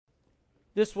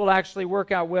this will actually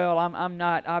work out well. I'm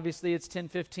not, obviously it's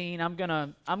 10:15.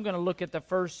 I'm gonna look at the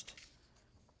first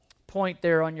point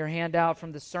there on your handout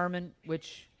from the sermon,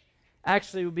 which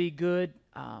actually would be good.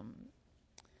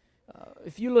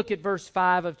 If you look at verse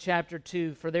 5 of chapter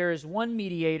 2, for there is one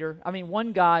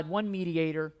God, one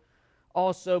mediator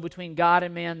also between God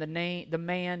and man, the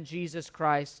man Jesus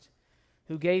Christ,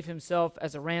 who gave himself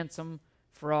as a ransom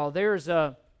for all. There's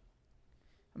a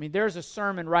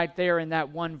sermon right there in that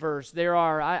one verse.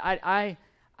 I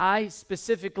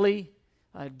specifically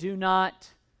do not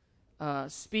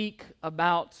speak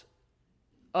about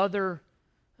other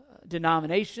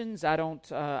denominations.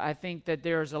 I think that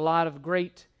there's a lot of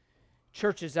great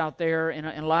churches out there in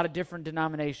a lot of different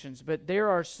denominations, but there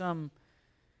are some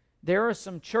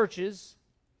churches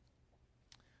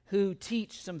who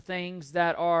teach some things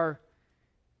that are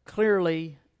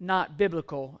clearly not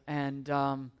biblical, and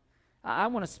I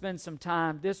want to spend some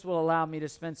time. This will allow me to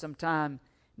spend some time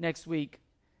next week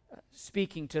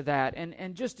speaking to that,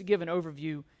 and just to give an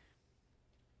overview,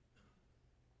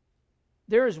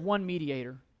 there is one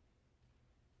mediator.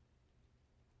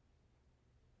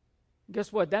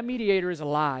 Guess what? That mediator is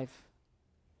alive.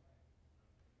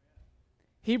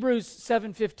 Hebrews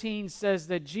 7:15 says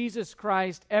that Jesus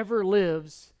Christ ever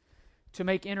lives to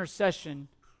make intercession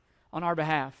on our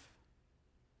behalf.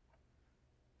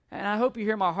 And I hope you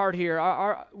hear my heart here.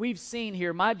 We've seen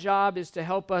here, my job is to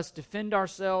help us defend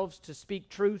ourselves, to speak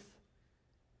truth.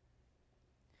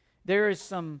 There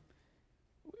is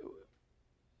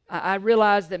I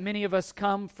realize that many of us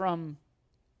come from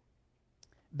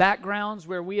backgrounds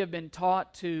where we have been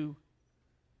taught to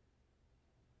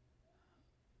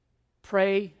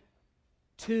pray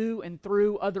to and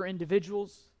through other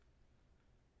individuals.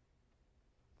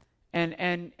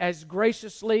 And as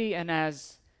graciously and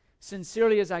as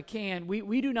sincerely as I can,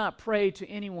 we do not pray to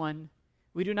anyone.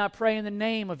 We do not pray in the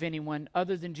name of anyone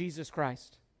other than Jesus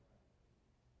Christ.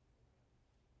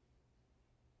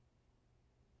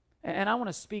 And I want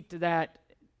to speak to that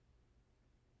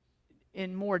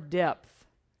in more depth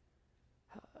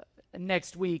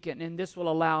next week, and this will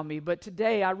allow me. But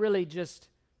today, I want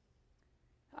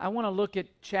to look at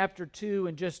chapter 2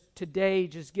 and just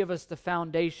give us the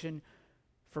foundation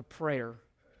for prayer.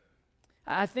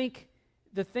 I think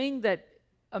the thing that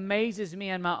amazes me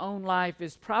in my own life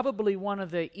is probably one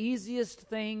of the easiest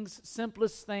things,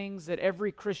 simplest things that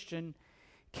every Christian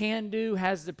can do,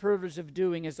 has the privilege of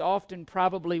doing, is often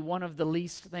probably one of the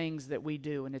least things that we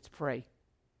do, and it's pray.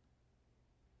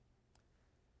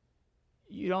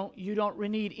 You don't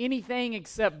need anything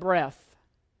except breath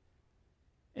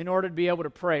in order to be able to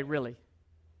pray, really.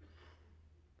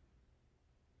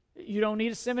 You don't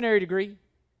need a seminary degree.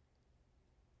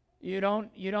 It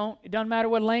doesn't matter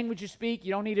what language you speak,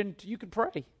 you can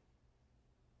pray.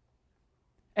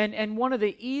 And one of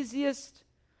the easiest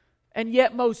and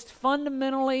yet most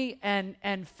fundamentally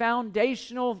and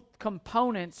foundational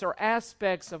components or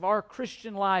aspects of our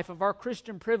Christian life, of our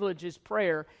Christian privilege, is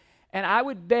prayer. And I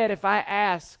would bet if I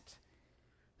asked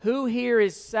who here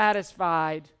is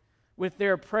satisfied with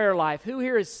their prayer life, who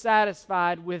here is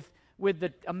satisfied with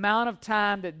the amount of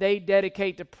time that they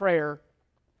dedicate to prayer,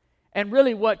 and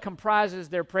really what comprises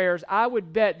their prayers, I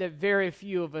would bet that very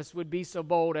few of us would be so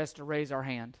bold as to raise our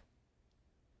hand.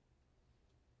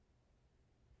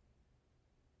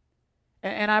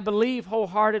 And I believe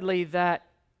wholeheartedly that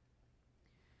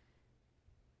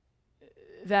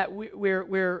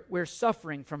we're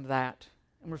suffering from that,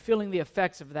 and we're feeling the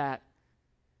effects of that.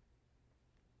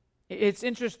 It's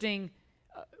interesting.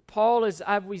 Paul, as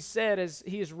we said, as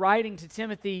he is writing to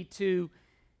Timothy, to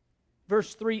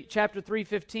chapter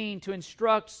 3:15, to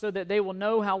instruct so that they will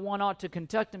know how one ought to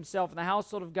conduct himself in the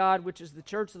household of God, which is the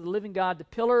church of the living God, the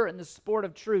pillar and the support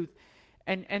of truth.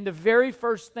 And the very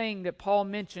first thing that Paul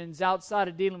mentions outside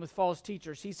of dealing with false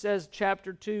teachers, he says,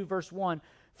 chapter 2, verse 1,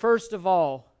 first of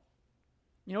all,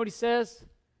 you know what he says?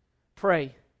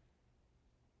 Pray.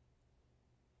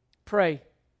 Pray.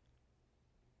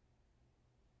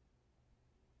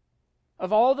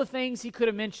 Of all the things he could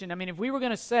have mentioned, I mean, if we were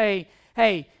going to say,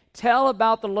 hey, tell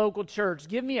about the local church,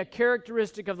 give me a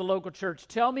characteristic of the local church,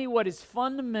 tell me what is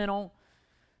fundamental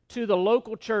to the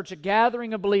local church, a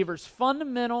gathering of believers,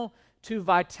 fundamental to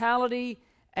vitality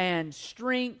and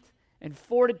strength and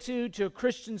fortitude to a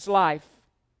Christian's life,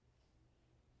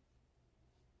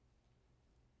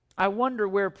 I wonder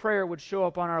where prayer would show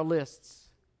up on our lists.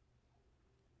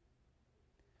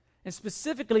 And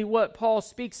specifically what Paul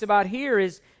speaks about here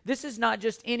is, this is not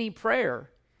just any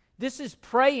prayer. This is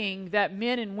praying that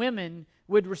men and women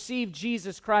would receive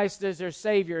Jesus Christ as their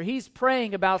Savior. He's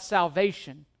praying about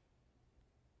salvation.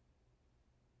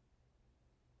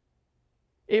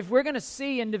 If we're going to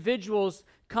see individuals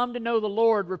come to know the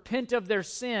Lord, repent of their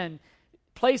sin,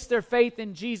 place their faith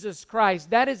in Jesus Christ,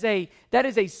 that is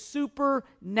a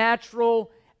supernatural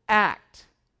act.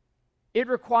 It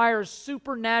requires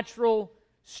supernatural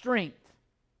strength.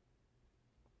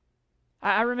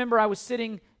 I remember I was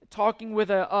sitting talking with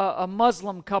a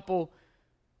Muslim couple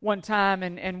one time,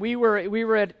 and we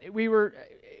were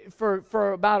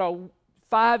for about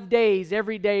 5 days,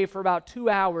 every day for about 2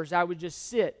 hours. I would just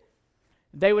sit.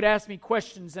 They would ask me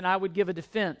questions, and I would give a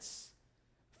defense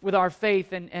with our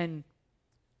faith. And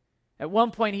at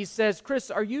one point, he says, "Chris,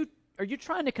 are you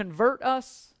trying to convert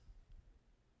us?"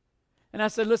 And I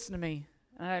said, "Listen to me."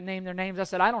 And I named their names. I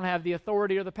said, "I don't have the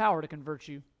authority or the power to convert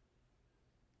you." I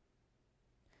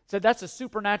said, "That's a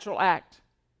supernatural act.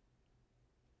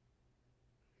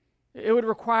 It would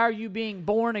require you being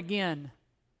born again.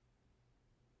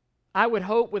 I would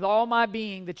hope with all my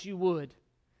being that you would.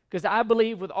 Because I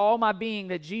believe with all my being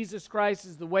that Jesus Christ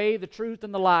is the way, the truth,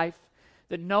 and the life,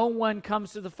 that no one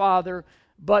comes to the Father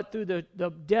but through the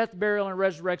death, burial, and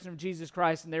resurrection of Jesus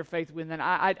Christ and their faith within.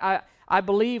 And I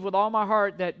believe with all my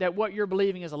heart that what you're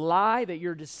believing is a lie, that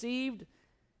you're deceived.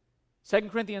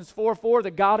 2 Corinthians 4:4,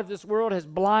 the God of this world has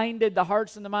blinded the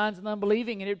hearts and the minds of the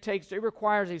unbelieving, and it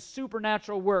requires a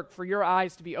supernatural work for your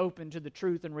eyes to be open to the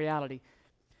truth and reality."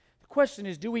 The question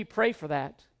is, do we pray for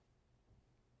that?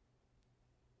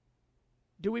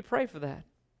 Do we pray for that?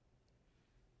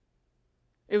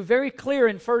 It was very clear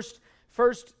in 1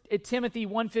 Timothy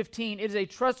 1:15, it is a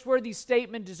trustworthy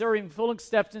statement deserving full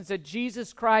acceptance that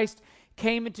Jesus Christ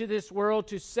came into this world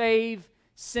to save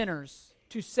sinners.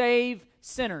 To save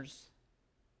sinners.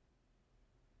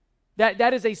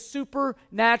 That is a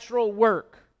supernatural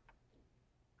work.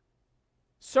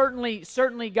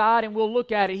 Certainly God, and we'll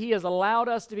look at it, He has allowed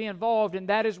us to be involved, and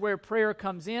that is where prayer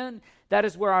comes in. That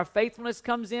is where our faithfulness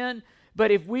comes in. But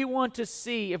if we want to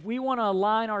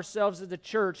align ourselves as a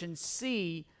church and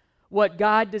see what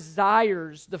God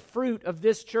desires the fruit of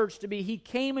this church to be, He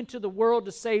came into the world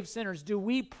to save sinners. Do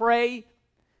we pray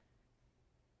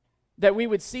that we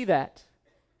would see that?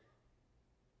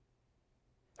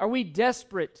 Are we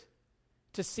desperate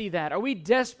to see that? Are we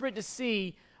desperate to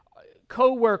see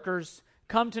co-workers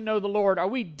come to know the Lord? Are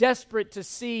we desperate to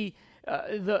see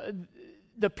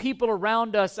the people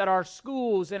around us at our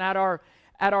schools and at our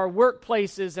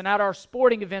workplaces and at our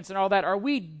sporting events and all that? Are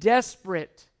we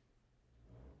desperate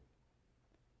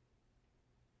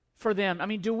for them? I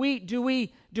mean, do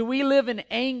we live in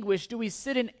anguish? Do we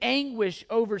sit in anguish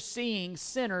over seeing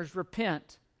sinners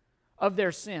repent of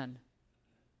their sin?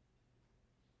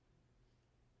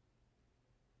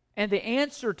 And the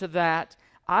answer to that,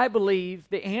 I believe,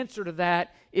 the answer to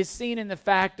that is seen in the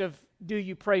fact of, do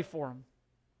you pray for them?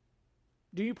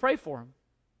 Do you pray for them?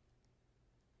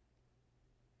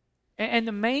 And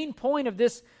the main point of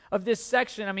this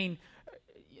section, I mean,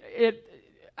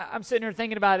 I'm sitting here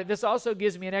thinking about it. This also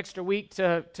gives me an extra week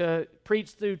to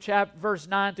preach through verse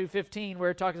 9 through 15,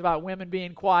 where it talks about women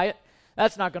being quiet.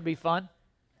 That's not going to be fun.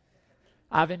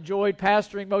 I've enjoyed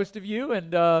pastoring most of you,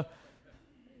 and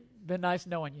been nice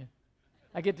knowing you.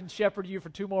 I get to shepherd you for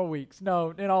 2 more weeks.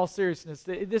 No, in all seriousness,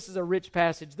 this is a rich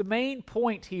passage. The main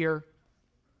point here,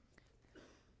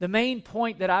 the main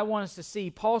point that I want us to see,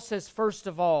 Paul says, first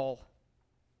of all,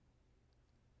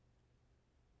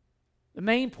 the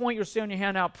main point you'll see on your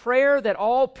handout, prayer that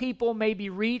all people may be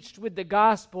reached with the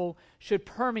gospel should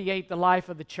permeate the life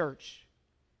of the church.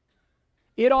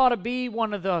 It ought to be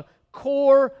one of the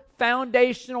core,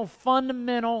 foundational,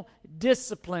 fundamental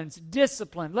disciplines.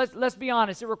 Discipline. Let's be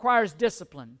honest, it requires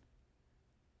discipline.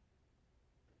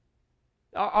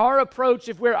 Our approach,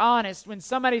 if we're honest, when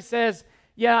somebody says,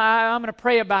 "Yeah, I'm going to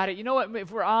pray about it," you know what?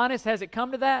 If we're honest, has it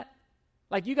come to that?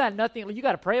 Like, you got nothing, you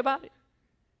got to pray about it?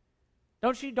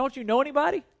 Don't you know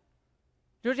anybody?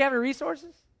 Don't you have any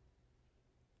resources?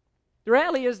 The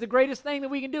reality is, the greatest thing that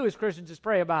we can do as Christians is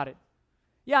pray about it.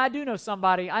 Yeah, I do know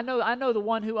somebody. I know the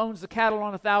one who owns the cattle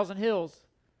on 1,000 hills.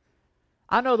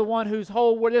 I know the one this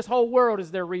whole world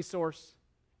is their resource.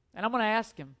 And I'm going to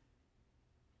ask him.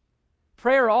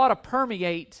 Prayer ought to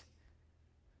permeate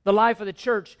the life of the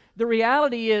church. The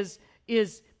reality is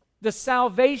the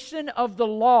salvation of the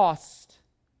lost,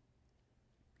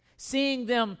 seeing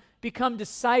them become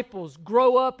disciples,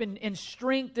 grow up in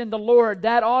strength in the Lord,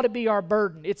 that ought to be our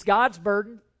burden. It's God's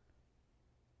burden.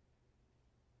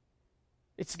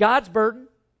 It's God's burden.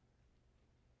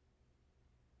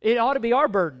 It ought to be our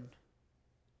burden.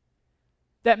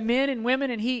 That men and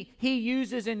women, and he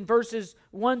uses in verses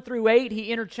 1 through 8,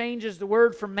 he interchanges the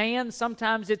word for man.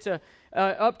 Sometimes it's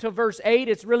up to verse 8,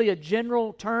 it's really a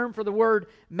general term for the word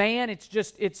man.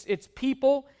 It's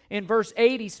people. In verse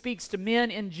 8, he speaks to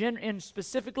men in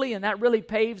specifically, and that really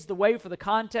paves the way for the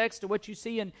context of what you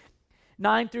see in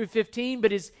 9 through 15.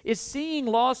 But is seeing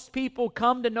lost people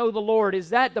come to know the Lord,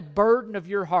 is that the burden of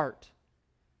your heart?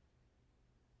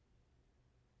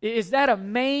 Is that a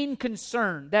main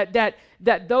concern?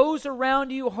 That those around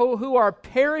you who are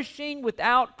perishing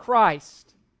without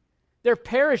Christ, they're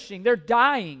perishing, they're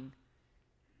dying.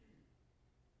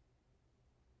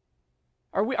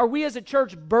 Are we as a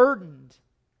church burdened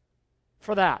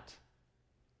for that?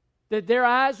 That their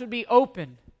eyes would be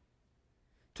open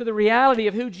to the reality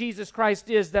of who Jesus Christ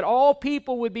is, that all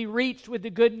people would be reached with the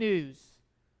good news.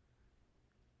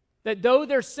 That though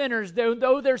they're sinners,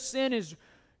 though their sin is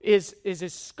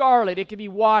as scarlet, it can be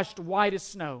washed white as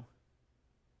snow.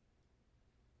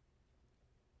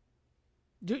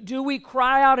 Do we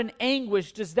cry out in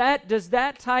anguish? Does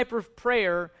that type of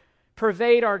prayer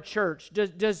pervade our church?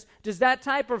 Does that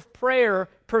type of prayer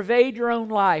pervade your own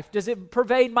life? Does it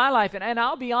pervade my life? And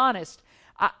I'll be honest,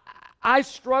 I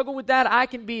struggle with that.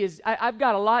 I've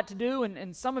got a lot to do,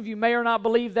 and some of you may or not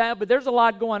believe that, but there's a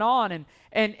lot going on,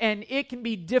 and it can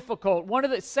be difficult.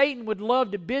 Satan would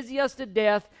love to busy us to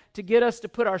death to get us to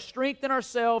put our strength in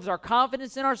ourselves, our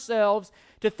confidence in ourselves,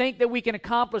 to think that we can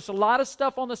accomplish a lot of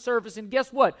stuff on the surface. And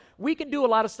guess what? We can do a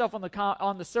lot of stuff on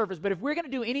the surface, but if we're going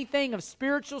to do anything of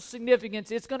spiritual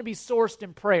significance, it's going to be sourced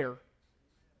in prayer.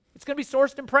 It's going to be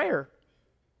sourced in prayer.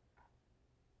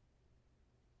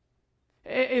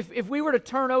 If we were to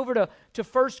turn over to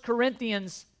 1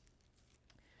 Corinthians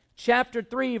chapter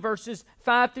 3, verses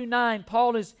 5 through 9,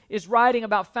 Paul is writing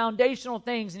about foundational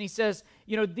things, and he says,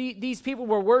 these people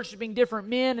were worshiping different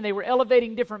men, and they were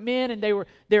elevating different men, and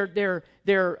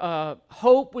their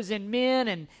hope was in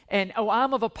men, and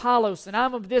I'm of Apollos, and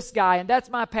I'm of this guy, and that's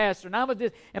my pastor, and I'm of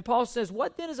this. And Paul says,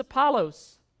 what then is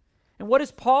Apollos? And what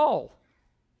is Paul?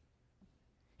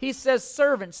 He says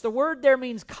servants. The word there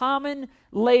means common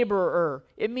laborer.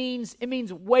 It means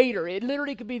waiter. It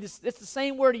literally could be it's the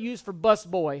same word you use for bus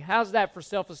boy. How's that for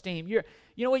self-esteem? You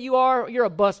know what you are? You're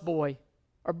a bus boy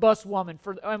or bus woman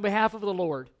on behalf of the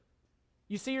Lord.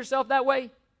 You see yourself that way?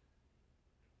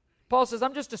 Paul says,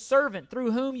 I'm just a servant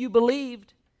through whom you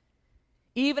believed,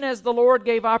 even as the Lord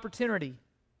gave opportunity.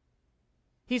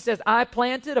 He says, I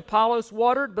planted, Apollos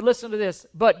watered, but listen to this,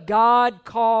 but God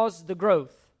caused the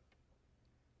growth.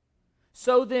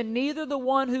 So then neither the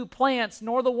one who plants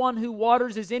nor the one who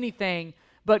waters is anything,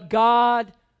 but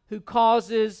God who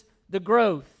causes the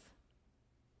growth.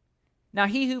 Now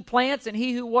he who plants and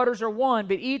he who waters are one,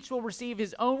 but each will receive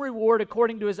his own reward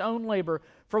according to his own labor.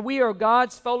 For we are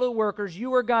God's fellow workers,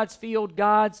 you are God's field,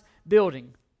 God's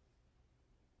building.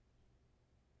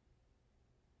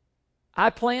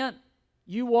 I plant,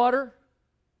 you water.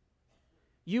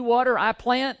 You water, I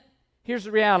plant. Here's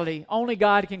the reality. Only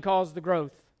God can cause the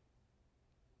growth.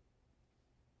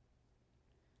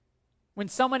 When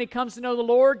somebody comes to know the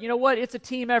Lord, you know what? It's a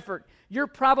team effort. You're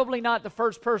probably not the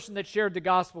first person that shared the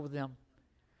gospel with them.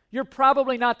 You're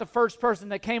probably not the first person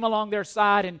that came along their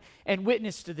side and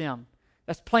witnessed to them.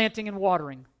 That's planting and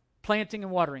watering. Planting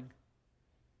and watering.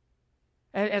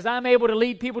 As I'm able to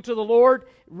lead people to the Lord,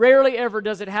 rarely ever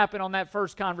does it happen on that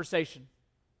first conversation.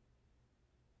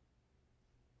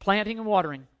 Planting and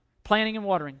watering. Planting and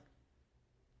watering.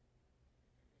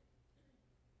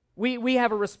 We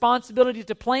have a responsibility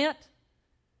to plant,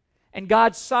 and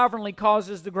God sovereignly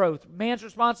causes the growth. Man's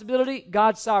responsibility,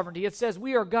 God's sovereignty. It says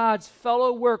we are God's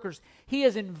fellow workers. He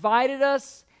has invited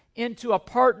us into a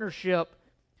partnership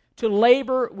to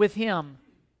labor with Him.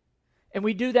 And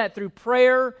we do that through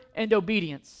prayer and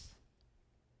obedience.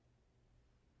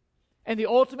 And the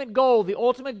ultimate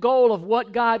goal of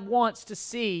what God wants to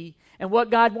see and what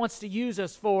God wants to use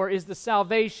us for is the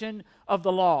salvation of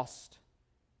the lost.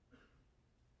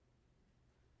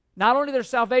 Not only their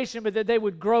salvation, but that they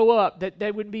would grow up, that they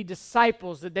would be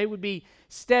disciples, that they would be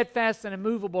steadfast and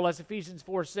immovable, as Ephesians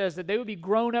 4 says, that they would be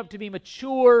grown up to be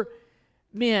mature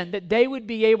men, that they would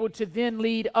be able to then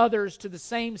lead others to the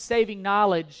same saving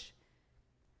knowledge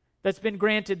that's been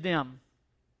granted them.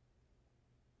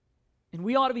 And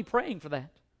we ought to be praying for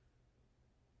that.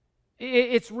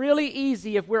 It's really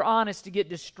easy, if we're honest, to get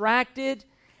distracted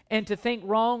and to think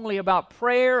wrongly about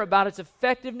prayer, about its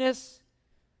effectiveness,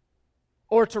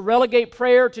 or to relegate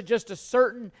prayer to just a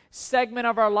certain segment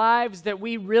of our lives that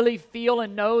we really feel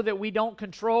and know that we don't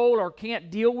control or can't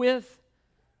deal with,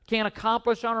 can't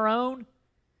accomplish on our own,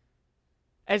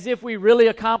 as if we really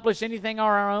accomplish anything on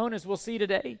our own, as we'll see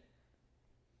today.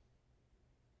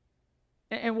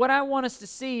 And what I want us to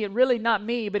see, and really not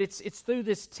me, but it's through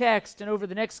this text and over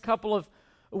the next couple of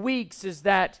weeks, is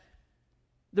that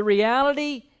it's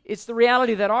the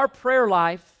reality that our prayer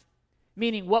life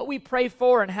meaning what we pray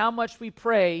for and how much we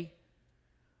pray,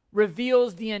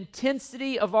 reveals the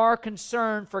intensity of our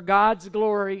concern for God's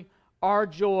glory, our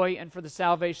joy, and for the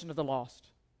salvation of the lost.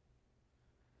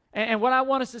 And what I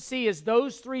want us to see is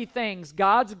those three things,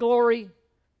 God's glory,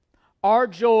 our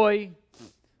joy,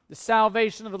 the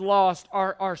salvation of the lost,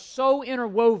 are so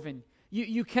interwoven.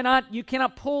 You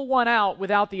cannot pull one out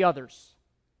without the others.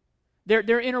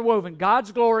 They're interwoven.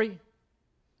 God's glory,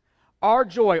 our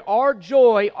joy. Our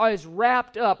joy is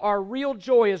wrapped up, our real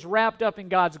joy is wrapped up in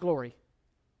God's glory.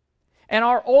 And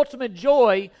our ultimate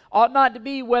joy ought not to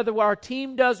be whether our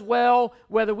team does well,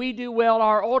 whether we do well.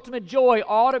 Our ultimate joy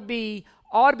ought to be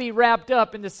wrapped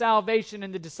up in the salvation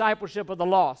and the discipleship of the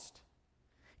lost.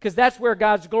 Because that's where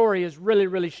God's glory is really,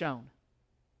 really shown.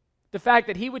 The fact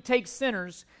that He would take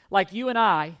sinners like you and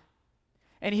I,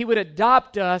 and He would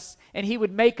adopt us, and He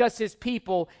would make us His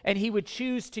people, and He would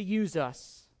choose to use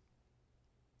us.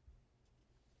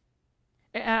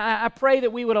 And I pray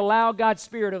that we would allow God's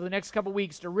Spirit over the next couple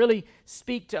weeks to really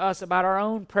speak to us about our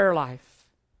own prayer life.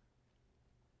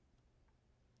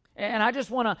 And I just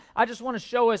want to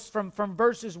show us from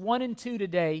verses 1 and 2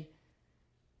 today.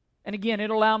 And again,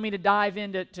 it'll allow me to dive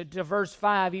into verse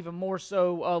 5 even more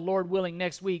so, Lord willing,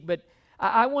 next week. But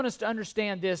I want us to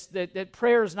understand this, that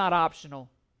prayer is not optional.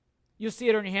 You'll see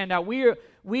it on your handout.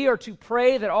 We are to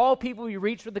pray that all people be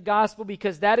reached with the gospel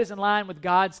because that is in line with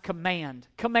God's command.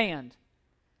 Command.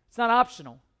 It's not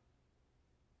optional.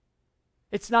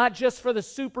 It's not just for the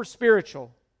super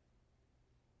spiritual.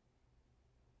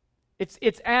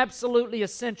 It's absolutely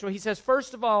essential. He says,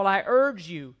 first of all, I urge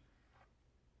you,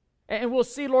 and we'll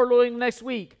see, Lord willing, next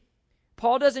week.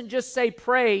 Paul doesn't just say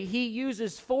pray. He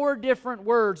uses 4 different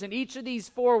words, and each of these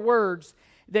 4 words,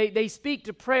 they speak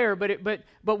to prayer, but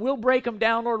we'll break them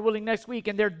down, Lord willing, next week,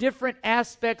 and they're different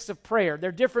aspects of prayer.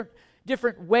 They're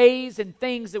different ways and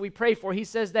things that we pray for. He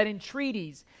says that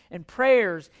entreaties and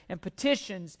prayers and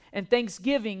petitions and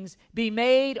thanksgivings be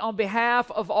made on behalf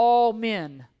of all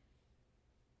men,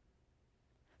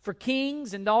 for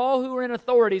kings and all who are in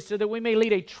authority, so that we may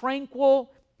lead a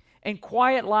tranquil and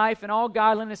quiet life in all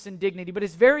godliness and dignity. But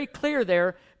it's very clear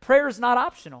there, prayer is not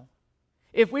optional.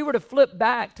 If we were to flip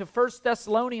back to 1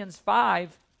 Thessalonians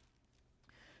 5,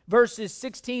 verses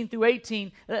 16 through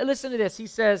 18, listen to this. He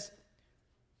says,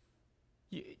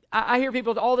 I hear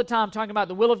people all the time talking about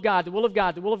the will of God, the will of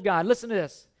God, the will of God. Listen to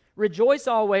this. Rejoice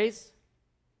always.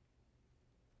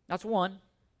 That's 1.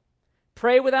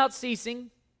 Pray without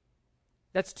ceasing.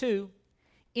 That's 2.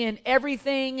 In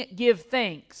everything give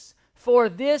thanks, for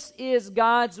this is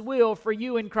God's will for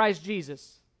you in Christ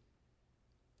Jesus.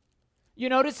 You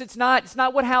notice it's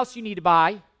not what house you need to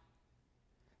buy.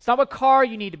 It's not what car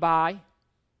you need to buy.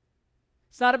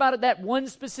 It's not about that one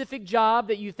specific job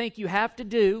that you think you have to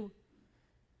do.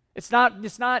 It's not,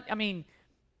 I mean,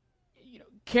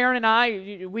 Karen and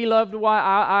I, we love to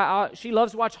watch, she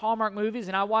loves to watch Hallmark movies,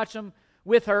 and I watch them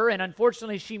with her, and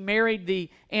unfortunately she married the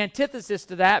antithesis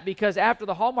to that, because after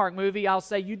the Hallmark movie, I'll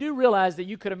say, you do realize that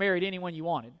you could have married anyone you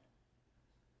wanted.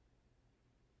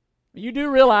 You do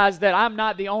realize that I'm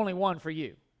not the only one for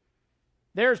you.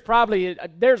 There's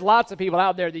lots of people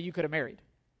out there that you could have married.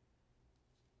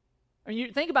 I mean,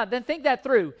 you think that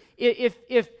through.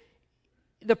 If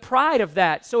the pride of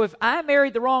that. So if I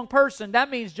married the wrong person, that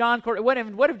means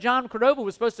what if John Cordova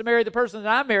was supposed to marry the person that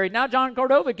I married? Now John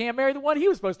Cordova can't marry the one he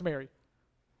was supposed to marry.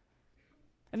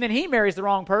 And then he marries the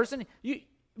wrong person.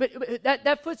 But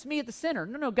that puts me at the center.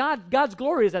 No, God's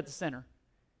glory is at the center.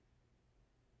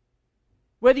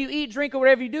 Whether you eat, drink, or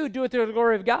whatever you do it to the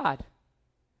glory of God.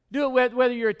 Do it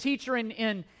whether you're a teacher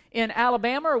in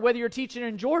Alabama or whether you're a teacher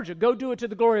in Georgia. Go do it to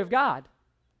the glory of God.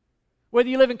 Whether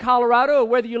you live in Colorado or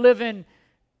whether you live in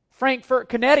Frankfort,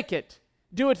 Connecticut,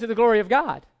 do it to the glory of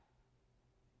God.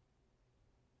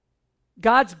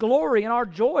 God's glory and our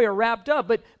joy are wrapped up.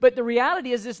 But the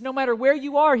reality is this, no matter where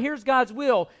you are, here's God's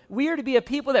will. We are to be a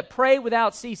people that pray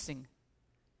without ceasing.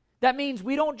 That means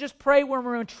we don't just pray when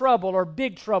we're in trouble or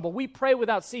big trouble. We pray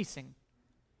without ceasing.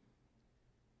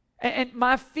 And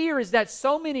my fear is that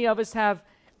so many of us have,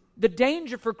 the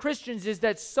danger for Christians is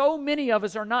that so many of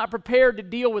us are not prepared to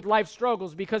deal with life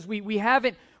struggles because we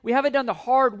haven't done the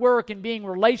hard work in being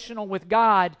relational with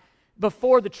God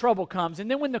before the trouble comes. And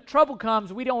then when the trouble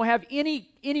comes, we don't have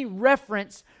any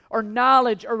reference or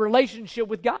knowledge or relationship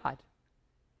with God.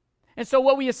 And so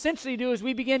what we essentially do is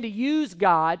we begin to use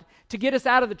God to get us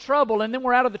out of the trouble, and then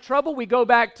we're out of the trouble, we go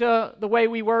back to the way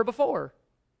we were before.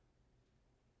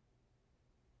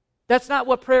 That's not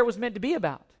what prayer was meant to be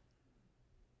about.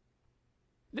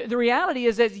 The reality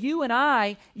is that you and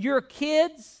I, your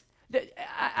kids,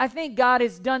 I think God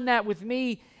has done that with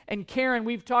me and Karen.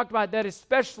 We've talked about that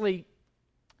especially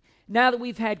now that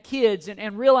we've had kids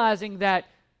and realizing that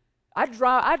I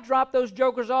drop those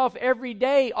jokers off every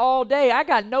day, all day. I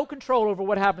got no control over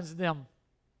what happens to them.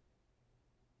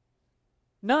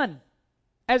 None.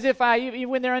 As if even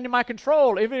when they're under my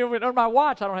control, even under my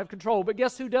watch, I don't have control. But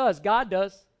guess who does? God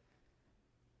does.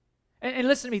 And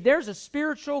listen to me, there's a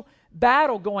spiritual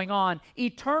battle going on.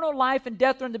 Eternal life and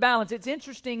death are in the balance. It's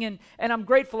interesting, and I'm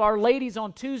grateful. Our ladies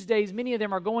on Tuesdays, many of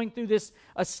them are going through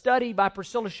a study by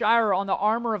Priscilla Shirer on the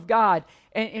armor of God.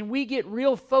 And we get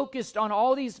real focused on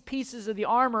all these pieces of the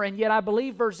armor, and yet I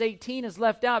believe verse 18 is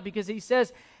left out because he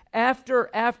says, after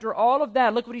all of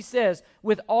that, look what he says,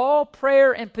 with all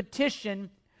prayer and petition,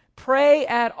 pray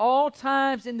at all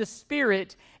times in the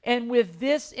Spirit, and with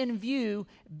this in view,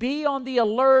 be on the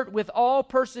alert with all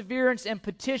perseverance and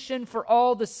petition for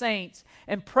all the saints,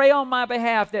 and pray on my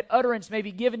behalf that utterance may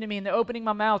be given to me in the opening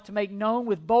my mouth to make known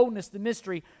with boldness the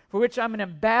mystery for which I'm an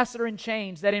ambassador in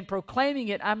chains, that in proclaiming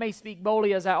it I may speak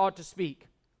boldly as I ought to speak.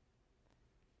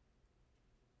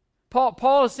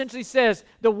 Paul essentially says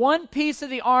the one piece of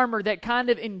the armor that kind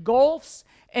of engulfs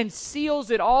and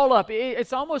seals it all up.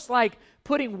 It's almost like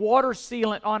putting water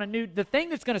sealant on the thing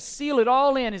that's going to seal it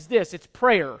all in is this. It's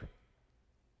prayer.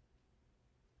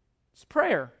 It's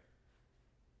prayer.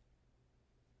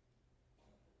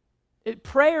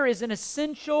 Prayer is an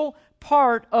essential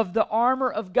part of the armor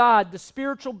of God, the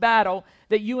spiritual battle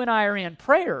that you and I are in.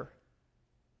 Prayer.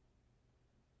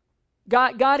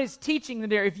 God is teaching them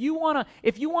there. If you want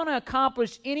to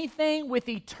accomplish anything with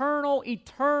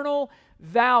eternal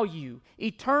value,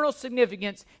 eternal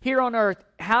significance here on earth,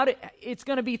 it's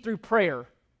going to be through prayer.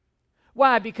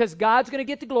 Why? Because God's going to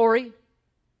get the glory.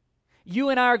 You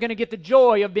and I are going to get the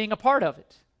joy of being a part of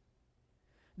it.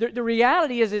 The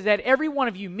reality is that every one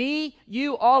of you, me,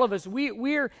 you, all of us,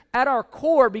 we're at our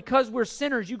core, because we're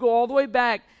sinners. You go all the way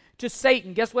back to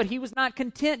Satan. Guess what? He was not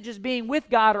content just being with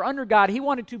God or under God. He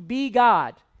wanted to be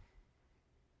God.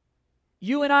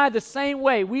 You and I, the same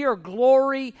way. We are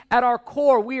glory at our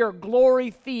core. We are glory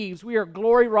thieves. We are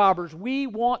glory robbers. We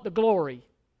want the glory.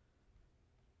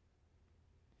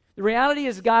 The reality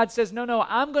is God says, no,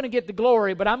 I'm going to get the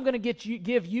glory, but I'm going to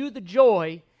give you the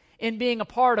joy in being a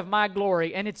part of my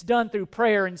glory. And it's done through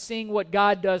prayer and seeing what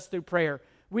God does through prayer.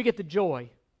 We get the joy.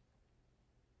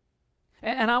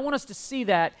 And I want us to see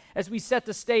that as we set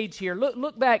the stage here.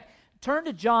 Look back. Turn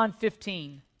to John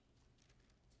 15.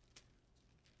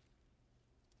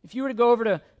 If you were to go over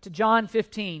to John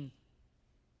 15,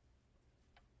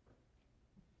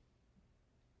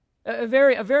 a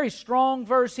very strong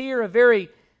verse here, a very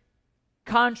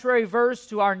contrary verse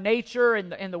to our nature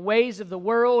and the ways of the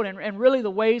world and really the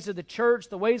ways of the church,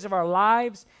 the ways of our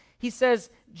lives. He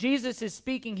says, Jesus is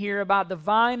speaking here about the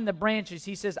vine and the branches.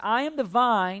 He says, I am the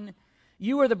vine,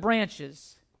 you are the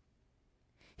branches.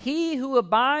 He who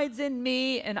abides in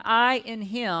me and I in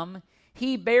him,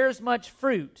 he bears much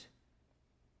fruit.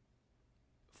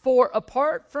 For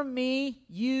apart from me,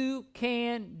 you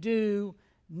can do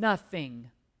nothing.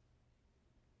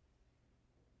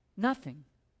 Nothing.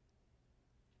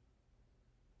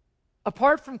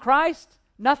 Apart from Christ,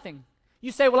 nothing.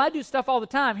 You say, well, I do stuff all the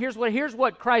time. Here's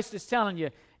what Christ is telling you.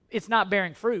 It's not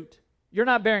bearing fruit. You're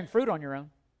not bearing fruit on your own.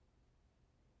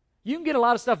 You can get a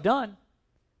lot of stuff done.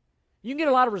 You can get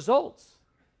a lot of results.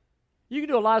 You can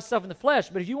do a lot of stuff in the flesh,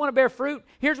 but if you want to bear fruit,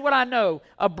 here's what I know.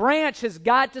 A branch has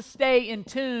got to stay in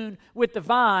tune with the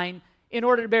vine in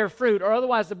order to bear fruit, or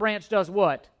otherwise the branch does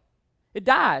what? It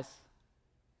dies.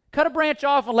 Cut a branch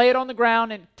off and lay it on the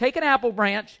ground, and take an apple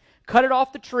branch, cut it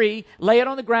off the tree, lay it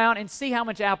on the ground, and see how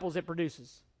much apples it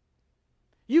produces.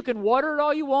 You can water it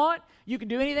all you want. You can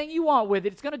do anything you want with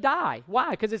it. It's going to die.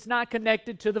 Why? Because it's not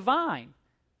connected to the vine.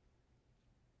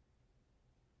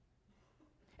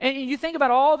 And you think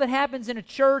about all that happens in a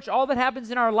church, all that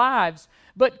happens in our lives,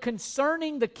 but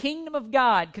concerning the kingdom of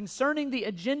God, concerning the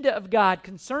agenda of God,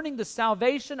 concerning the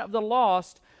salvation of the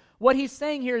lost, what he's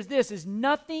saying here is this, is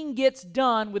nothing gets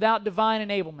done without divine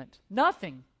enablement.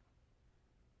 Nothing.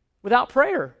 Without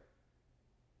prayer.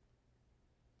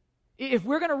 If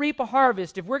we're going to reap a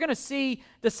harvest, if we're going to see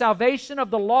the salvation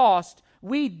of the lost,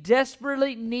 we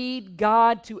desperately need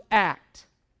God to act.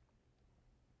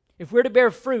 If we're to bear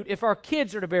fruit, if our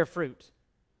kids are to bear fruit.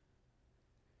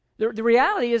 The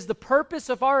reality is the purpose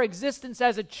of our existence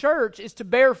as a church is to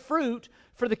bear fruit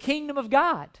for the kingdom of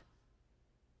God.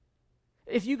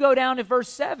 If you go down to verse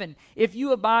 7, if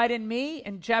you abide in me,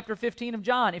 in chapter 15 of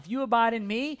John, if you abide in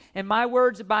me and my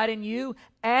words abide in you,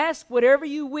 ask whatever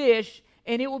you wish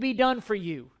and it will be done for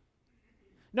you.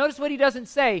 Notice what he doesn't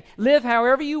say. Live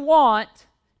however you want,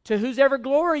 to whosever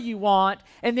glory you want,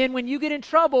 and then when you get in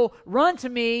trouble, run to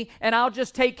me and I'll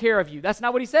just take care of you. That's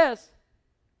not what he says.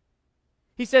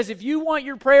 He says, if you want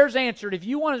your prayers answered, if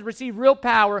you want to receive real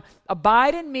power,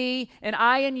 abide in me and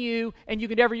I in you, and you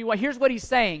can do whatever you want. Here's what he's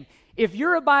saying. If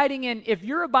you're abiding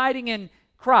in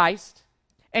Christ,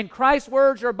 and Christ's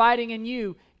words are abiding in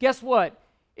you, guess what?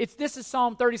 This is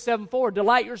Psalm 37:4.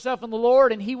 Delight yourself in the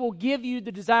Lord, and he will give you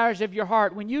the desires of your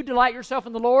heart. When you delight yourself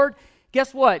in the Lord,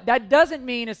 guess what? That doesn't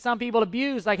mean, as some people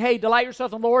abuse, like, hey, delight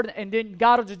yourself in the Lord, and then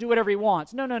God will just do whatever he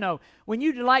wants. No. When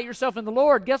you delight yourself in the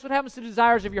Lord, guess what happens to the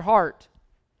desires of your heart?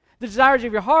 The desires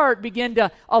of your heart begin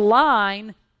to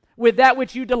align with that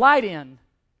which you delight in.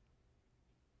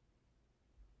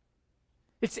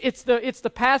 It's the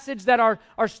passage that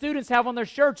our students have on their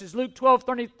shirts. It's Luke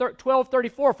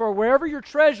 12:34. For wherever your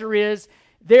treasure is,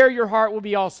 there your heart will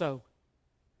be also.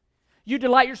 You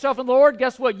delight yourself in the Lord,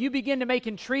 guess what? You begin to make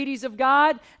entreaties of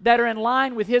God that are in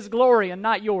line with his glory and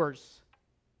not yours.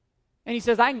 And he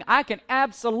says, I can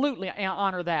absolutely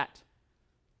honor that.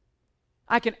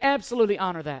 I can absolutely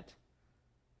honor that.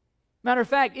 Matter of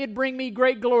fact, it'd bring me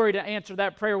great glory to answer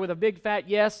that prayer with a big fat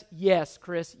yes. Yes,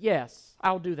 Chris, yes,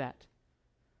 I'll do that.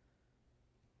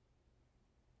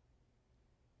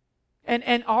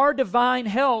 And our divine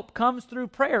help comes through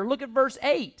prayer. Look at verse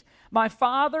 8. My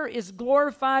Father is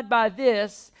glorified by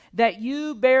this, that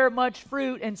you bear much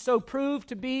fruit and so prove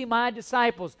to be my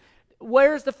disciples.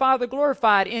 Where is the Father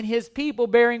glorified? In his people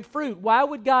bearing fruit. Why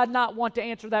would God not want to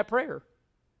answer that prayer?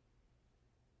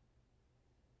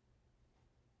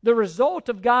 The result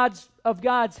of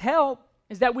God's help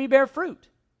is that we bear fruit.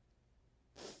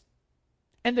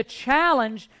 And the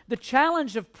challenge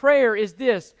of prayer is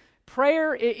this.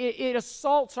 Prayer, it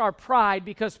assaults our pride,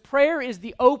 because prayer is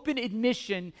the open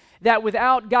admission that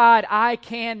without God, I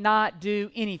cannot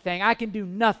do anything. I can do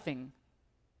nothing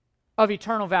of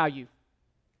eternal value.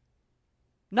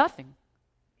 Nothing.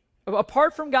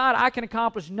 Apart from God, I can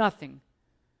accomplish nothing.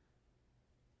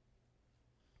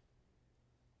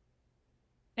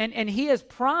 And he has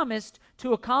promised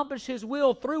to accomplish his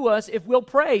will through us if we'll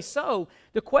pray. So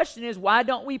the question is, why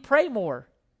don't we pray more?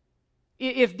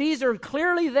 If these are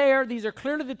clearly there, these are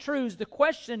clearly the truths, the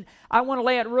question I want to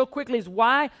lay out real quickly is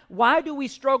why do we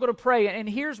struggle to pray? And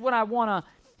here's what I want to,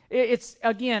 it's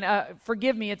again,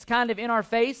 forgive me, it's kind of in our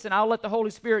face, and I'll let the Holy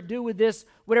Spirit do with this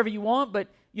whatever you want, but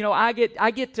you know, I get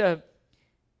to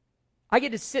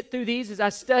sit through these as I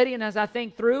study and as I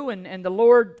think through, and the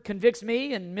Lord convicts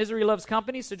me, and misery loves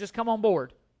company, so just come on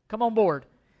board. Come on board.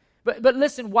 But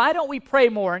listen, why don't we pray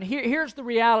more? And here's the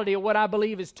reality of what I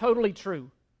believe is totally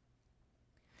true.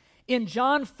 In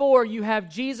John 4, you have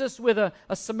Jesus with a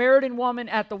Samaritan woman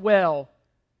at the well.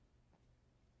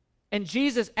 And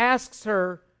Jesus asks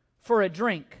her for a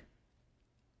drink.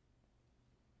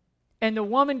 And the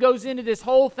woman goes into this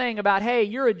whole thing about, hey,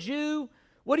 you're a Jew.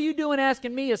 What are you doing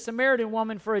asking me, a Samaritan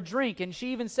woman, for a drink? And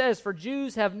she even says, for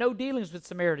Jews have no dealings with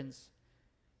Samaritans.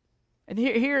 And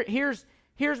here's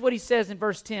what he says in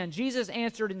verse 10. Jesus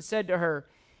answered and said to her,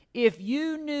 if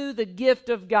you knew the gift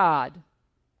of God,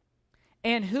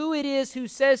 and who it is who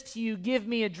says to you, give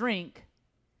me a drink,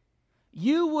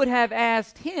 you would have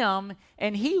asked him,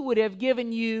 and he would have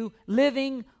given you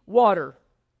living water.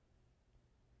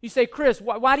 You say, Chris,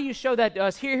 why do you show that to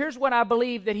us? Here's what I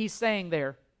believe that he's saying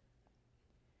there.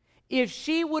 If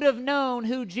she would have known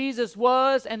who Jesus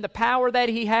was and the power that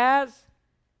he has,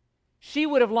 she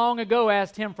would have long ago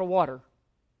asked him for water.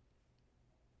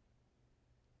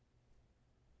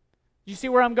 You see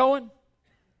where I'm going?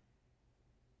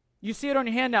 You see it on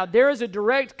your handout. There is a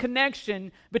direct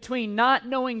connection between not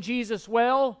knowing Jesus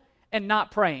well and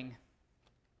not praying.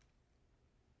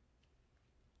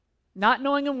 Not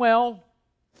knowing him well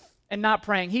and not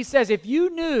praying. He says, if you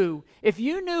knew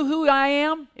who I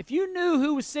am, if you knew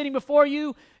who was sitting before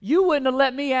you, you wouldn't have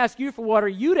let me ask you for water.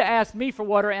 You'd have asked me for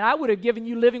water, and I would have given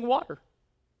you living water.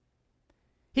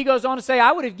 He goes on to say,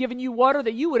 I would have given you water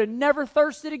that you would have never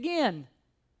thirsted again.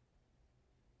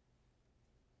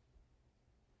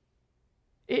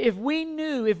 If we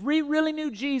really knew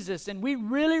Jesus, and we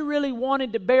really, really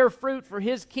wanted to bear fruit for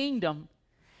his kingdom,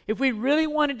 if we really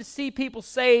wanted to see people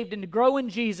saved and to grow in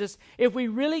Jesus, if we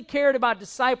really cared about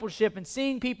discipleship and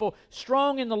seeing people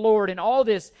strong in the Lord and all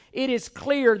this, it is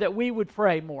clear that we would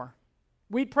pray more.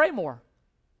 We'd pray more.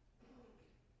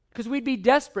 Because we'd be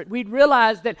desperate. We'd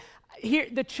realize that here,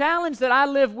 the challenge that I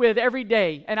live with every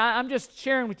day, and I'm just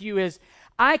sharing with you, is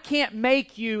I can't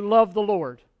make you love the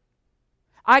Lord.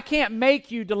 I can't make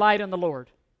you delight in the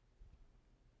Lord.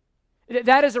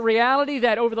 That is a reality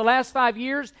that over the last 5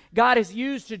 years, God has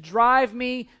used to drive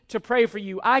me to pray for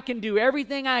you. I can do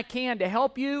everything I can to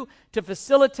help you, to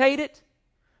facilitate it.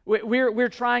 We're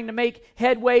trying to make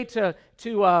headway to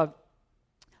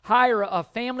hire a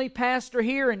family pastor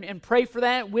here and pray for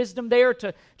that wisdom there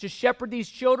to shepherd these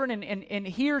children. And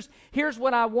here's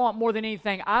what I want more than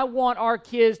anything. I want our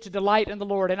kids to delight in the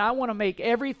Lord, and I want to make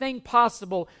everything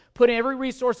possible, put every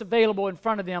resource available in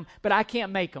front of them, but I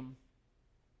can't make them.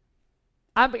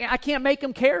 I can't make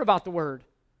them care about the Word.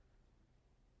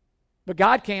 But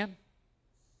God can.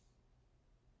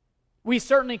 We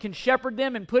certainly can shepherd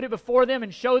them and put it before them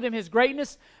and show them His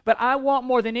greatness, but I want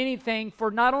more than anything for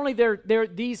not only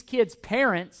these kids'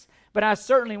 parents, but I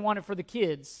certainly want it for the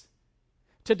kids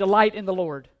to delight in the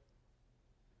Lord,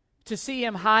 to see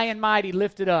Him high and mighty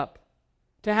lifted up,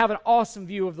 to have an awesome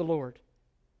view of the Lord.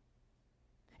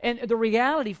 And the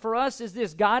reality for us is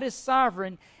this: God is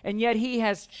sovereign, and yet He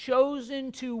has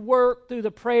chosen to work through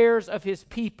the prayers of His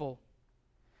people.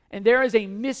 And there is a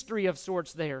mystery of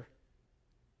sorts there.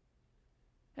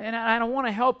 And I want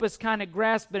to help us kind of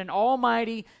grasp that an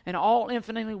almighty and all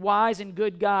infinitely wise and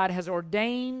good God has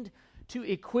ordained to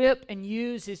equip and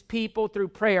use His people through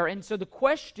prayer. And so the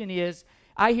question is,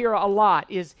 I hear a lot,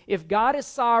 is if God is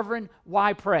sovereign,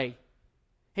 why pray?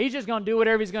 He's just going to do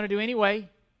whatever He's going to do anyway.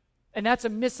 And that's a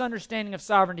misunderstanding of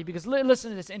sovereignty, because listen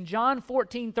to this. In John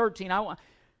 14:13,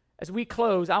 as we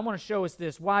close, I want to show us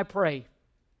this. Why pray?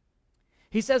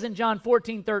 He says in John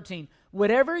 14:13,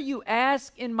 whatever you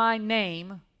ask in my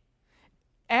name,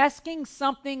 asking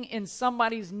something in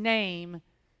somebody's name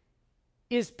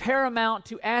is paramount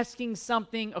to asking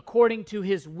something according to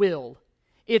His will.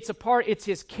 It's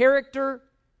His character,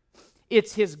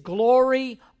 it's His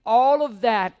glory, all of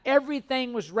that,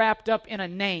 everything was wrapped up in a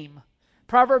name.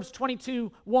 Proverbs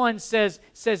 22:1 says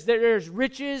that there's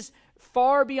riches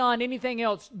far beyond anything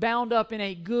else bound up in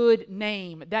a good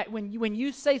name. That when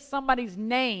you say somebody's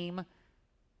name,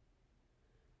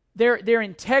 their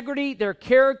integrity, their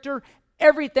character,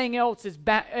 everything else is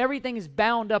everything is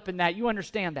bound up in that. You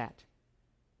understand that?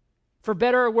 For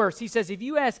better or worse, He says, if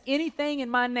you ask anything in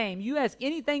my name, you ask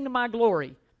anything to my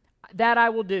glory, that I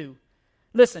will do.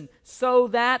 Listen, so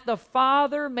that the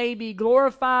Father may be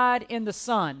glorified in the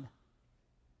Son.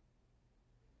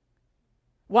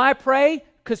 Why pray?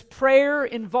 Because prayer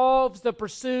involves the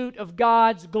pursuit of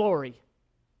God's glory.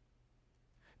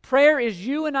 Prayer is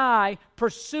you and I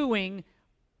pursuing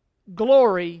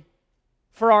glory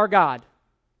for our God.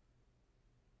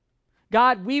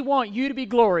 God, we want you to be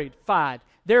glorified.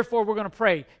 Therefore, we're going to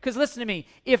pray. Because listen to me,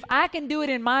 if I can do it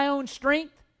in my own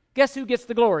strength, guess who gets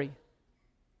the glory?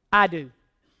 I do.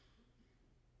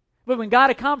 But when God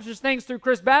accomplishes things through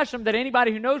Chris Basham that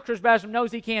anybody who knows Chris Basham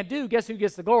knows he can't do, guess who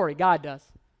gets the glory? God does.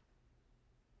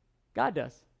 God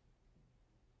does.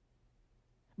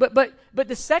 But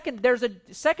there's a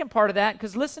second part of that,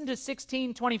 because listen to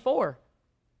 16:24.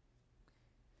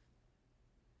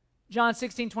 John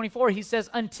 16:24, He says,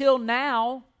 until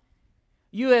now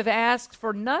you have asked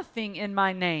for nothing in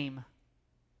my name.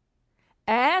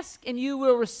 Ask and you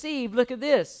will receive, look at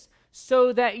this,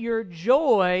 so that your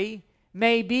joy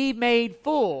may be made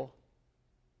full.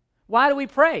 Why do we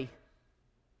pray?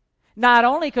 Not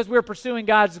only because we're pursuing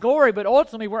God's glory, but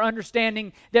ultimately we're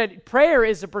understanding that prayer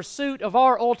is a pursuit of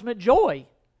our ultimate joy.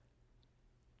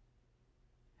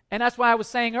 And that's why I was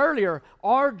saying earlier,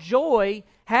 our joy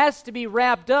has to be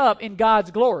wrapped up in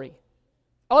God's glory.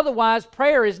 Otherwise,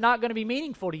 prayer is not going to be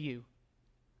meaningful to you.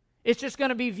 It's just going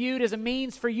to be viewed as a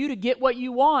means for you to get what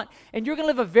you want. And you're going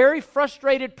to live a very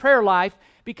frustrated prayer life,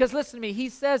 because listen to me, He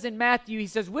says in Matthew, He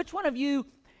says, which one of you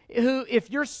who, if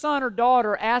your son or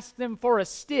daughter asks them for a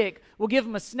stick, will give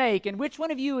them a snake? And which one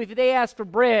of you, if they ask for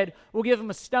bread, will give them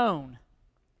a stone?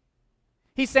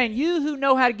 He's saying, you who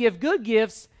know how to give good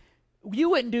gifts, you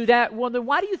wouldn't do that. Well, then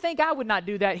why do you think I would not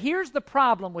do that? Here's the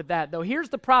problem with that, though. Here's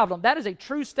the problem. That is a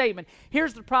true statement.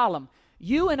 Here's the problem.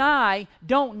 You and I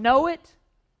don't know it,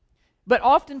 but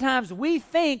oftentimes we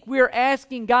think we're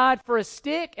asking God for a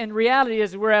stick, and reality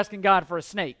is we're asking God for a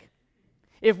snake.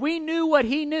 If we knew what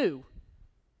He knew,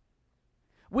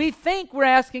 we think we're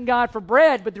asking God for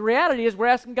bread, but the reality is we're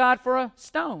asking God for a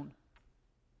stone.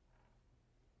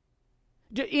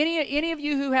 Do any of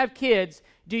you who have kids,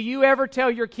 do you ever tell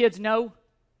your kids no?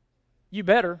 You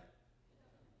better.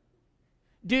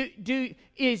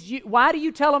 Why do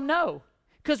you tell them no?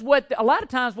 Because a lot of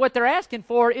times what they're asking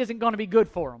for isn't going to be good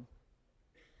for them.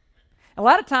 A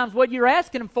lot of times what you're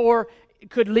asking them for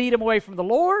could lead them away from the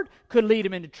Lord, could lead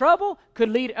them into trouble, could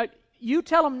lead... you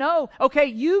tell them no. Okay,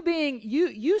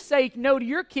 you say no to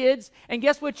your kids, and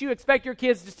guess what you expect your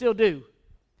kids to still do?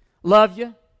 Love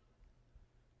you.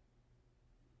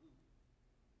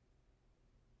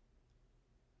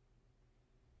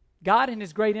 God in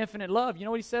His great infinite love, you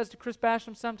know what He says to Chris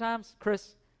Basham sometimes?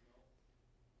 Chris,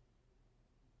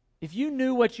 if you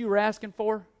knew what you were asking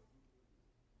for,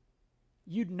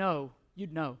 you'd know.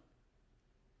 You'd know.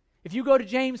 If you go to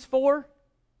James 4,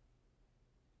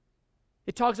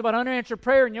 it talks about unanswered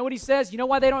prayer, and you know what he says? You know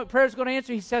why prayer's going to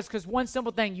answer? He says, because one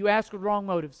simple thing, you ask with wrong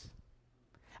motives.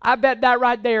 I bet that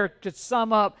right there could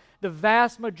sum up the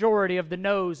vast majority of the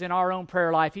no's in our own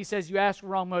prayer life. He says you ask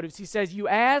with wrong motives. He says you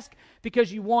ask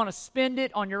because you want to spend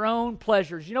it on your own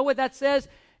pleasures. You know what that says?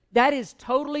 That is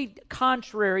totally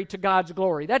contrary to God's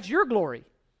glory. That's your glory.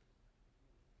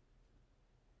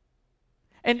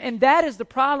 And that is the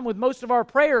problem with most of our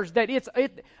prayers, that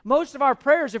most of our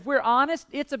prayers, if we're honest,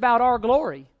 it's about our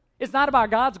glory. It's not about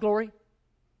God's glory.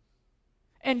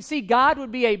 And see, God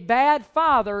would be a bad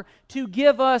father to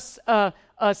give us a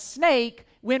snake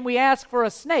when we ask for a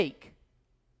snake.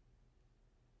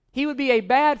 He would be a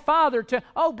bad father to,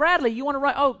 oh, Bradley, you want to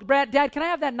run? Oh, Dad, can I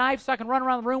have that knife so I can run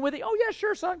around the room with it? Oh, yeah,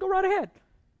 sure, son, go right ahead.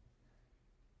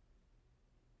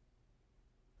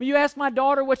 When you ask my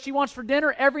daughter what she wants for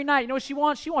dinner every night, you know what she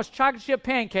wants? She wants chocolate chip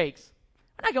pancakes.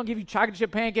 I'm not going to give you chocolate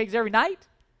chip pancakes every night.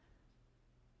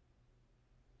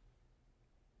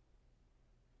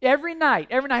 Every night.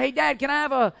 Hey, Dad, can I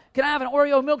have an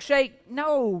Oreo milkshake?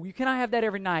 No, you cannot have that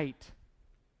every night.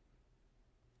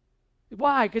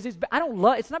 Why? Because it's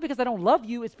not because I don't love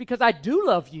you, it's because I do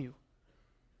love you.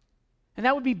 And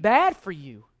that would be bad for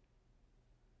you.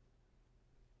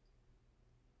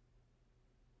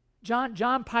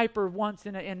 John Piper once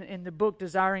in the book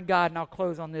Desiring God, and I'll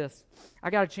close on this. I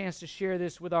got a chance to share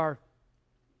this with our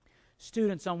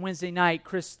students on Wednesday night.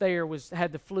 Chris Thayer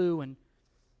had the flu, and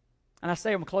I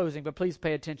say I'm closing, but please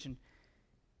pay attention.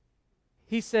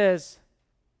 He says,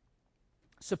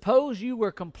 suppose you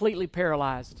were completely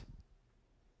paralyzed,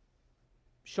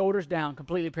 shoulders down,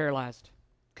 completely paralyzed,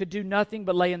 could do nothing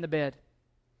but lay in the bed.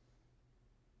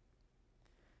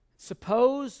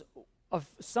 Suppose of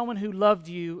someone who loved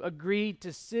you agreed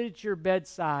to sit at your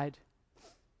bedside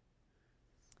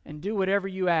and do whatever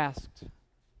you asked.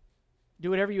 Do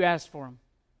whatever you asked for him.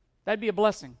 That'd be a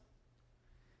blessing.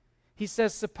 He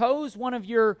says, suppose one of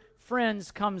your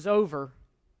friends comes over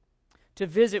to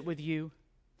visit with you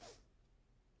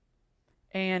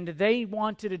and they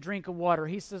wanted a drink of water.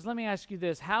 He says, let me ask you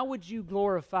this. How would you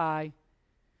glorify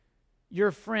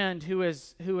your friend who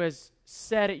has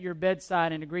sat at your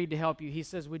bedside and agreed to help you? He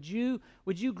says, would you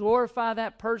glorify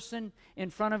that person in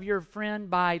front of your friend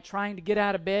by trying to get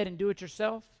out of bed and do it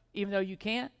yourself, even though you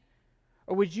can't?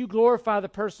 Or would you glorify the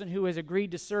person who has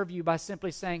agreed to serve you by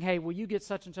simply saying, hey, will you get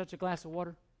such and such a glass of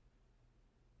water?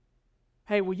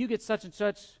 Hey, will you get such and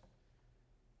such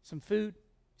some food?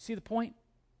 See the point?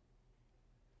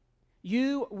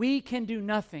 We can do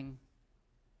nothing.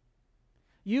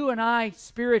 You and I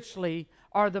spiritually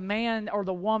are the man or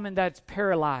the woman that's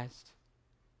paralyzed.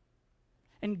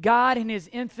 And God in His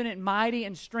infinite mighty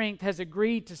and strength has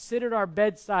agreed to sit at our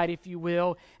bedside, if you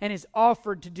will, and has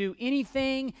offered to do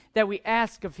anything that we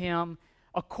ask of Him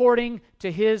according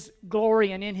to His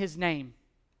glory and in His name.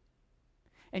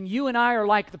 And you and I are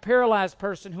like the paralyzed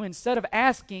person who, instead of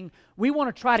asking, we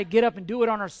want to try to get up and do it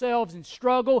on ourselves and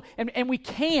struggle, and we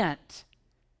can't.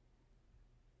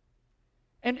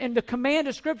 And the command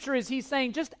of Scripture is He's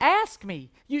saying, just ask me.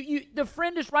 The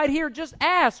friend is right here, just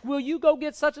ask. Will you go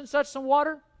get such and such some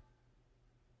water?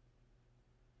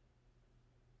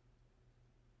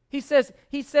 He says,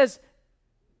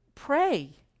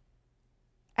 pray.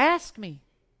 Ask me.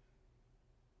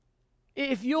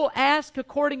 If you'll ask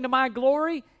according to my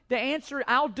glory, the answer,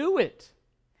 I'll do it.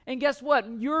 And guess what?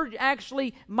 You're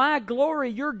actually, my glory,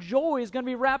 your joy is going to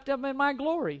be wrapped up in my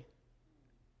glory.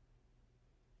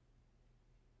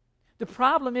 The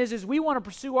problem is we want to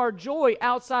pursue our joy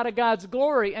outside of God's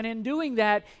glory, and in doing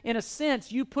that, in a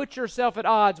sense, you put yourself at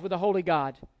odds with the holy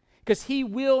God, because He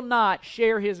will not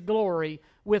share His glory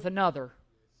with another.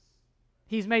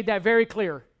 He's made that very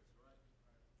clear.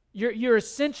 You're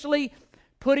essentially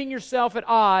putting yourself at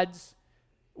odds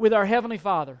with our Heavenly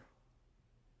Father.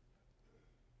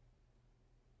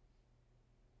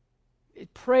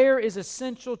 Prayer is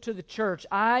essential to the church.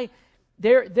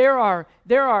 There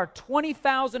are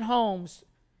 20,000 homes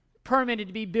permitted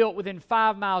to be built within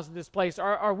 5 miles of this place.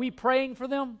 Are we praying for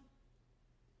them?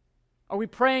 Are we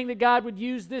praying that God would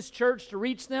use this church to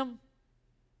reach them?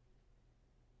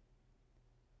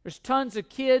 There's tons of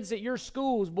kids at your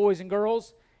schools, boys and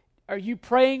girls. Are you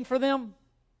praying for them?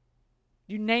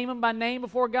 Do you name them by name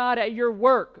before God? At your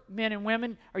work, men and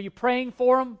women, are you praying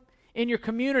for them? In your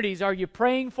communities, are you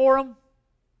praying for them?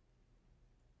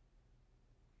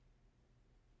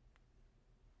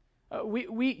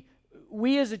 We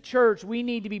as a church, we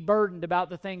need to be burdened about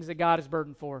the things that God is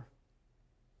burdened for.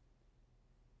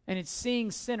 And it's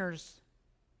seeing sinners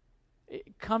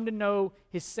come to know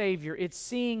His Savior. It's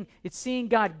seeing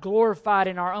God glorified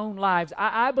in our own lives.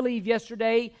 I believe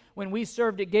yesterday when we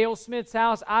served at Gail Smith's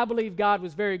house, I believe God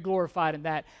was very glorified in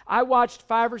that. I watched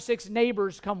 5 or 6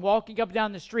 neighbors come walking up and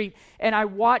down the street, and I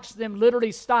watched them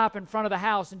literally stop in front of the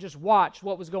house and just watch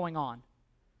what was going on.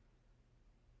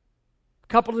 A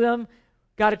couple of them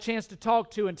got a chance to talk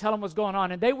to and tell them what's going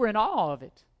on, and they were in awe of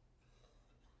it.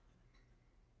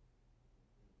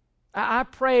 I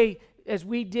pray as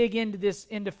we dig into this,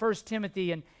 into 1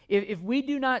 Timothy, and if we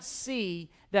do not see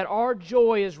that our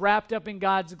joy is wrapped up in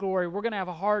God's glory, we're going to have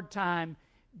a hard time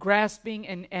grasping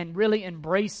and really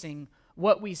embracing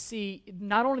what we see,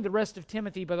 not only the rest of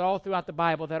Timothy, but all throughout the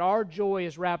Bible, that our joy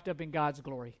is wrapped up in God's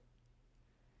glory.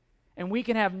 And we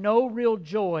can have no real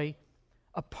joy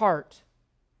apart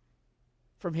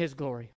from His glory.